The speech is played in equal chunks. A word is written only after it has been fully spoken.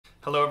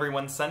Hello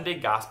everyone, Sunday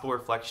Gospel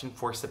Reflection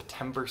for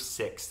September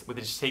 6th, which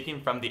is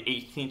taken from the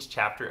 18th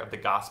chapter of the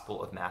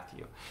Gospel of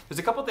Matthew. There's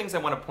a couple things I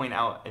want to point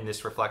out in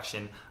this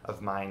reflection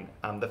of mine.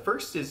 The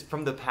first is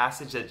from the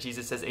passage that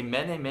Jesus says,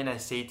 Amen, amen, I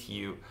say to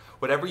you,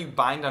 whatever you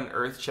bind on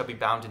earth shall be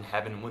bound in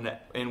heaven,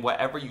 and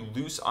whatever you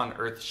loose on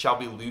earth shall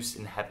be loose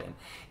in heaven.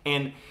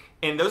 And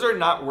those are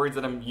not words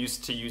that I'm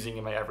used to using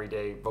in my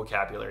everyday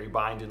vocabulary,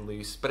 bind and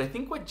loose. But I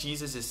think what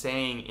Jesus is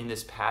saying in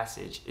this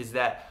passage is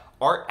that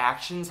our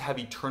actions have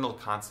eternal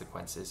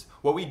consequences.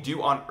 What we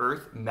do on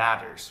earth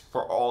matters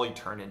for all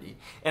eternity.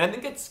 And I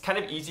think it's kind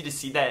of easy to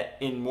see that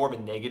in more of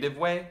a negative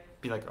way.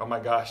 Be like, oh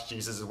my gosh,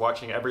 Jesus is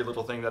watching every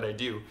little thing that I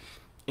do.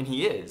 And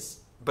he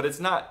is. But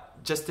it's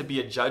not just to be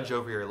a judge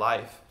over your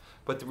life,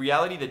 but the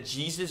reality that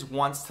Jesus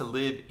wants to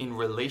live in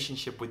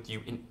relationship with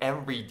you in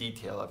every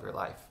detail of your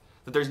life.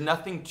 That there's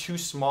nothing too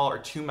small or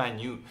too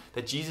minute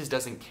that Jesus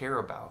doesn't care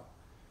about.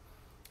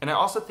 And I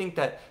also think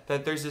that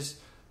there's this,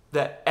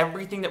 that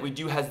everything that we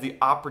do has the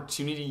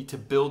opportunity to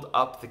build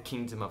up the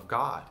kingdom of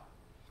God.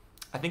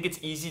 I think it's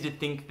easy to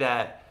think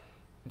that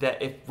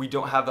if we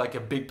don't have like a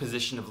big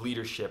position of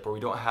leadership, or we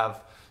don't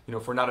have,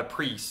 if we're not a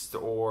priest,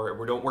 or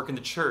we don't work in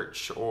the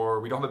church, or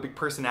we don't have a big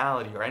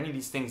personality, or any of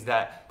these things,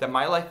 that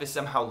my life is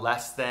somehow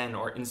less than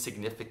or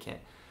insignificant.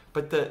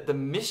 But the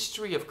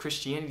mystery of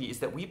Christianity is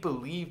that we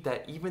believe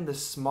that even the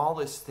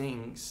smallest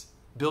things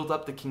build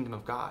up the kingdom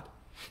of God.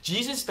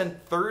 Jesus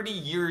spent 30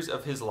 years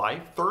of his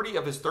life, 30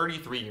 of his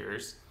 33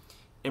 years,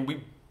 and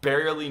we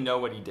barely know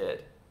what he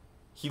did.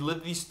 He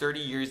lived these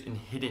 30 years in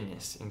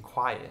hiddenness, in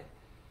quiet.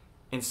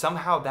 And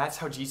somehow that's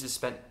how Jesus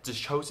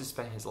chose to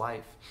spend his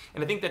life.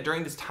 And I think that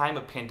during this time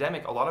of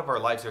pandemic, a lot of our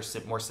lives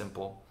are more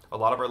simple. A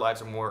lot of our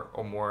lives are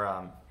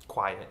more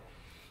quiet.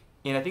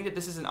 And I think that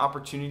this is an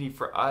opportunity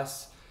for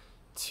us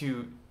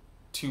to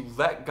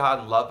let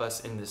God love us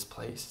in this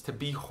place, to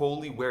be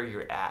holy where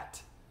you're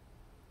at,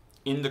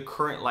 in the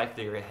current life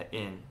that you're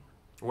in,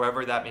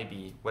 wherever that may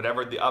be,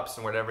 whatever the ups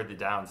and whatever the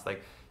downs.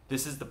 Like,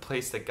 this is the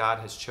place that God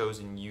has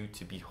chosen you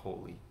to be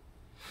holy.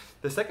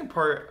 The second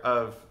part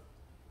of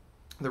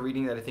the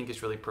reading that I think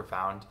is really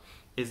profound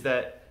is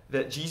that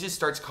Jesus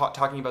starts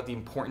talking about the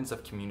importance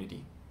of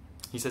community.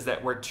 He says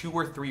that where 2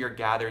 or 3 are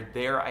gathered,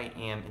 there I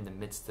am in the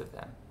midst of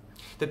them.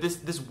 That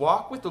this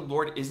walk with the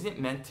Lord isn't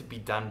meant to be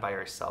done by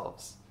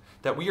ourselves.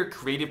 That we are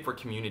created for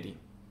community.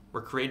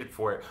 We're created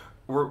for it.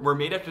 We're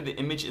made after the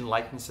image and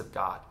likeness of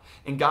God.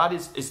 And God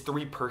is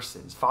 3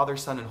 persons, Father,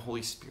 Son, and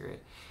Holy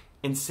Spirit.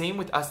 And same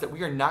with us, that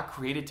we are not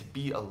created to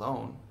be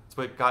alone. That's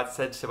what God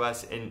said to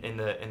us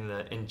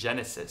in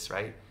Genesis,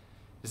 right?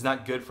 It's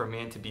not good for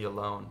man to be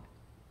alone.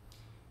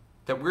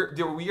 That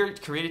we are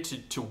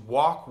created to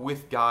walk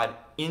with God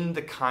in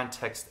the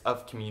context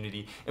of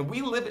community. And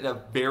we live in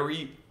a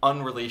very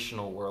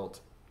unrelational world.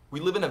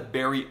 We live in a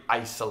very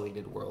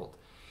isolated world.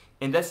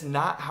 And that's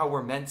not how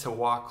we're meant to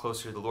walk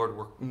closer to the Lord.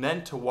 We're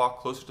meant to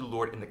walk closer to the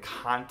Lord in the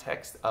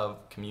context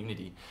of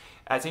community.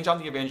 At St. John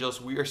the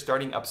Evangelist, we are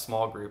starting up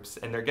small groups,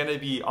 and they're going to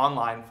be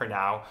online for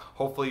now,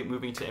 hopefully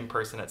moving to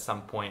in-person at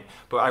some point.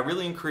 But I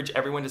really encourage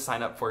everyone to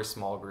sign up for a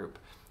small group,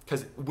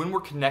 because when we're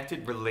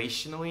connected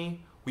relationally,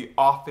 we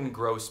often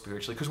grow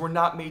spiritually, because we're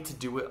not made to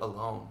do it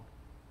alone,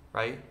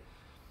 right?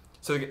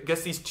 So I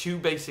guess these 2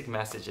 basic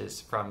messages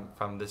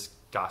from this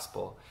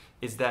gospel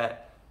is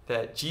that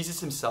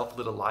Jesus himself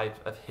lived a life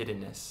of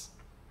hiddenness,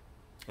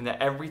 and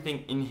that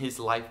everything in his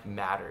life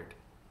mattered,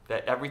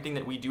 that everything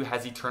that we do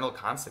has eternal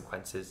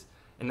consequences,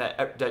 and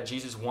that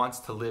Jesus wants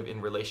to live in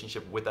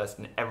relationship with us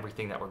in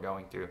everything that we're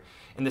going through.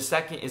 And the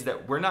second is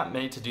that we're not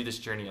meant to do this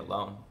journey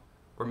alone.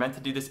 We're meant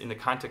to do this in the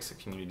context of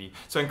community.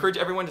 So I encourage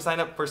everyone to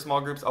sign up for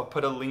small groups. I'll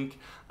put a link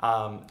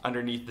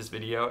underneath this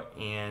video,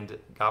 and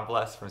God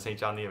bless from St.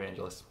 John the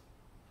Evangelist.